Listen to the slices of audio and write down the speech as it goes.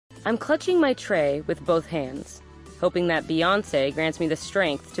I'm clutching my tray with both hands, hoping that Beyoncé grants me the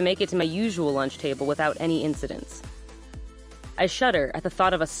strength to make it to my usual lunch table without any incidents. I shudder at the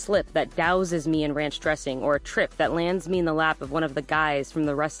thought of a slip that douses me in ranch dressing or a trip that lands me in the lap of one of the guys from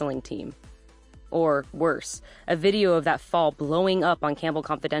the wrestling team. Or, worse, a video of that fall blowing up on Campbell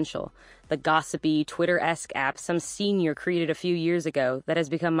Confidential, the gossipy, Twitter-esque app some senior created a few years ago that has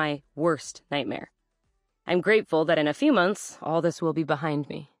become my worst nightmare. I'm grateful that in a few months, all this will be behind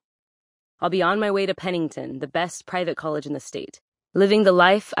me. I'll be on my way to Pennington, the best private college in the state, living the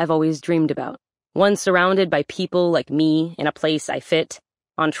life I've always dreamed about, one surrounded by people like me in a place I fit,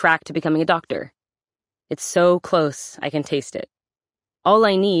 on track to becoming a doctor. It's so close, I can taste it. All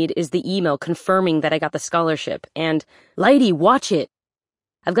I need is the email confirming that I got the scholarship, and, Lighty, watch it!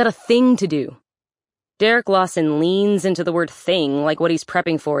 I've got a thing to do. Derek Lawson leans into the word thing like what he's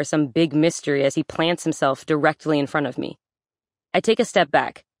prepping for is some big mystery as he plants himself directly in front of me. I take a step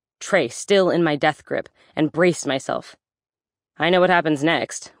back, tray still in my death grip, and brace myself. I know what happens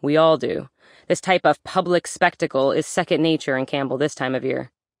next. We all do. This type of public spectacle is second nature in Campbell this time of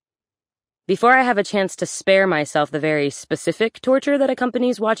year. Before I have a chance to spare myself the very specific torture that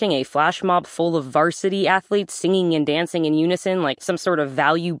accompanies watching a flash mob full of varsity athletes singing and dancing in unison like some sort of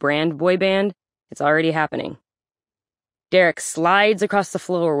value brand boy band, it's already happening. Derek slides across the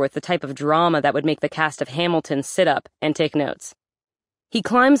floor with the type of drama that would make the cast of Hamilton sit up and take notes. He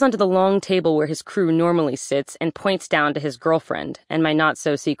climbs onto the long table where his crew normally sits and points down to his girlfriend and my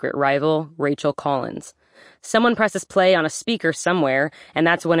not-so-secret rival, Rachel Collins. Someone presses play on a speaker somewhere, and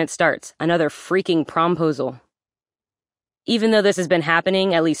that's when it starts, another freaking promposal. Even though this has been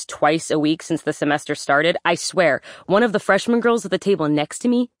happening at least twice a week since the semester started, I swear, one of the freshman girls at the table next to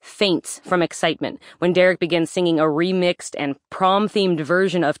me faints from excitement when Derek begins singing a remixed and prom-themed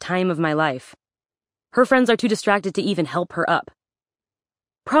version of Time of My Life. Her friends are too distracted to even help her up.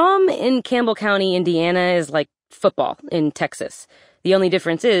 Prom in Campbell County, Indiana is like football in Texas. The only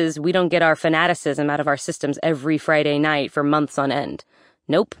difference is we don't get our fanaticism out of our systems every Friday night for months on end.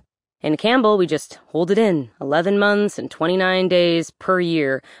 Nope. In Campbell, we just hold it in, 11 months and 29 days per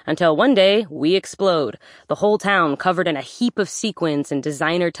year, until one day we explode, the whole town covered in a heap of sequins and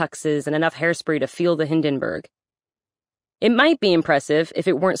designer tuxes and enough hairspray to feel the Hindenburg. It might be impressive if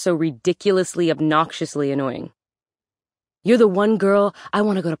it weren't so ridiculously, obnoxiously annoying. You're the one girl I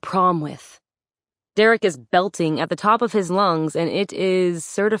want to go to prom with. Derek is belting at the top of his lungs, and it is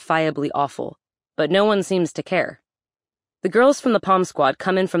certifiably awful, but no one seems to care. The girls from the pom squad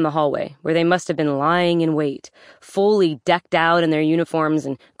come in from the hallway, where they must have been lying in wait, fully decked out in their uniforms,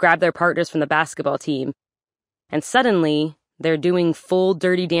 and grab their partners from the basketball team. And suddenly, they're doing full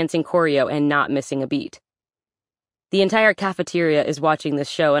Dirty Dancing choreo and not missing a beat. The entire cafeteria is watching this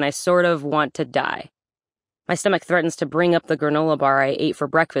show, and I sort of want to die. My stomach threatens to bring up the granola bar I ate for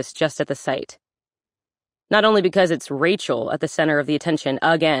breakfast just at the sight. Not only because it's Rachel at the center of the attention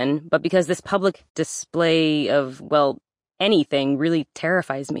again, but because this public display of, well, anything really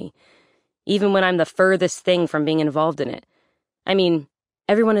terrifies me, even when I'm the furthest thing from being involved in it. I mean,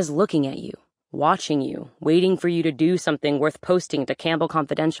 everyone is looking at you, watching you, waiting for you to do something worth posting to Campbell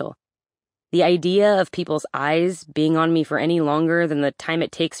Confidential. The idea of people's eyes being on me for any longer than the time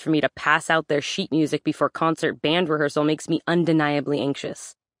it takes for me to pass out their sheet music before concert band rehearsal makes me undeniably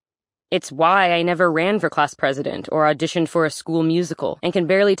anxious. It's why I never ran for class president or auditioned for a school musical and can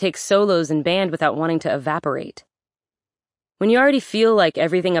barely take solos in band without wanting to evaporate. When you already feel like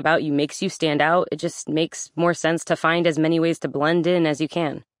everything about you makes you stand out, it just makes more sense to find as many ways to blend in as you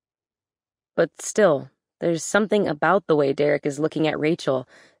can. But still, there's something about the way Derek is looking at Rachel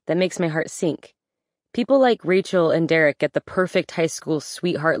that makes my heart sink. People like Rachel and Derek get the perfect high school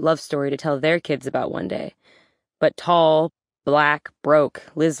sweetheart love story to tell their kids about one day. But tall, black, broke,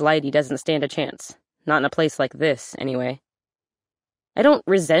 Liz Lighty doesn't stand a chance. Not in a place like this, anyway. I don't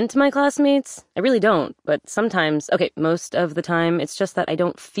resent my classmates. I really don't. But sometimes, most of the time, it's just that I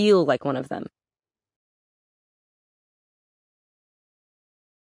don't feel like one of them.